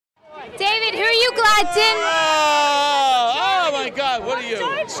glad didn't. Oh my God! What are you?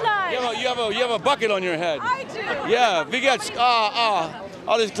 Deutschland. You have a bucket on your head. I do. Yeah, we got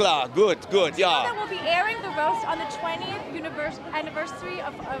alles klar. Good, yeah. That will be airing the roast on the 20th anniversary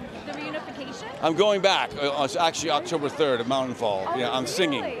of the reunification. I'm going back. It's actually October 3rd at Mountain Fall. Oh, Yeah, I'm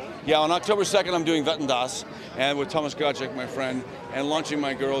singing. really? Yeah, on October 2nd, I'm doing Wetten, das, and with Thomas Gotchek, my friend, and launching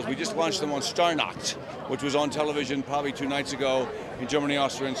my girls. We just launched them on Starnacht, which was on television probably 2 nights ago in Germany,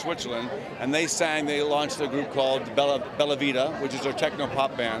 Austria, and Switzerland. And they launched a group called Bella Vita, which is their techno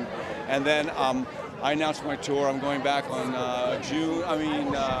pop band. And then I announced my tour. I'm going back on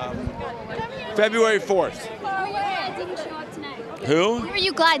February 4th. Didn't show up tonight. Who? Who are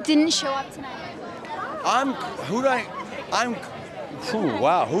you glad didn't show up tonight? Who am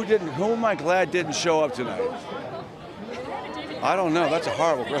I glad didn't show up tonight? I don't know. That's a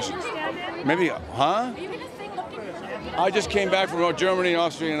horrible question. Maybe, huh? I just came back from Germany and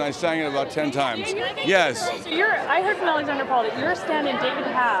Austria, and I sang it about 10 times. Yes. So I heard from Alexander Paul that your stand-in David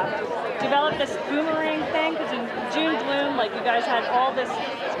Haft developed this boomerang thing because in June Gloom, like you guys had all this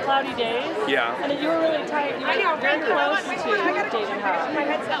cloudy days. Yeah. And that you were really tight. You were very close to David Haft.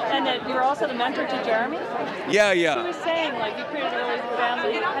 And that you were also the mentor to Jeremy. Yeah. He was saying like you created a really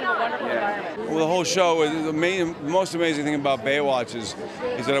family, kind of a wonderful environment. Well, the whole show, the most amazing thing about Baywatch is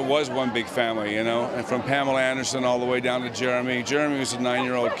that it was one big family, you know, and from Pamela Anderson all the way down to Jeremy. Jeremy was a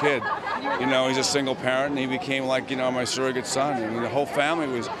 9-year-old kid, you know, he's a single parent, and he became like, you know, my surrogate son, and the whole family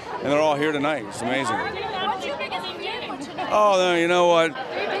was, and they're all here tonight. It's amazing. Oh, no, you know what?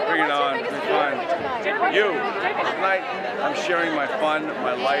 Bring it on. It's fun. You. Tonight, I'm sharing my fun,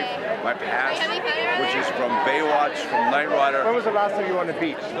 my life, my past, which is from Baywatch, from Knight Rider. When was the last time you were on the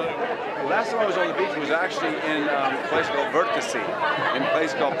beach? The last time I was on the beach was actually in a place called Wörthersee, in a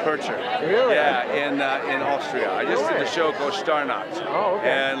place called Percher. Really? Yeah, in Austria. I just did a show called Starnacht. Oh, okay.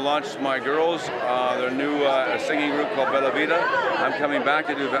 And launched my girls, their new singing group called Bella Vita. I'm coming back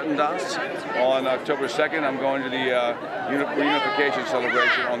to do Wetten, das on October 2nd. I'm going to the reunification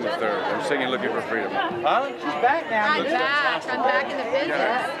celebration on the 3rd. I'm singing Looking for Freedom. Huh? She's back now. I'm back in the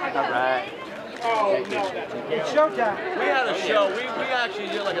business. All right. It's showtime. We had a show. We actually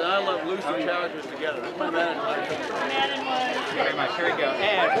did like an I Love Lucy characters together. That's my manager. Very much. Here we go.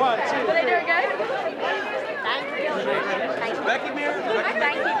 And 1, 2, 3. Did I do it good? Thank you. Becky Mears?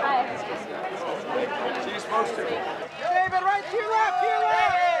 Thank you. She's supposed to. David, right to your left,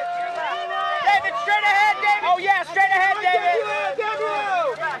 David, straight ahead, David. Oh, yeah, straight ahead, David.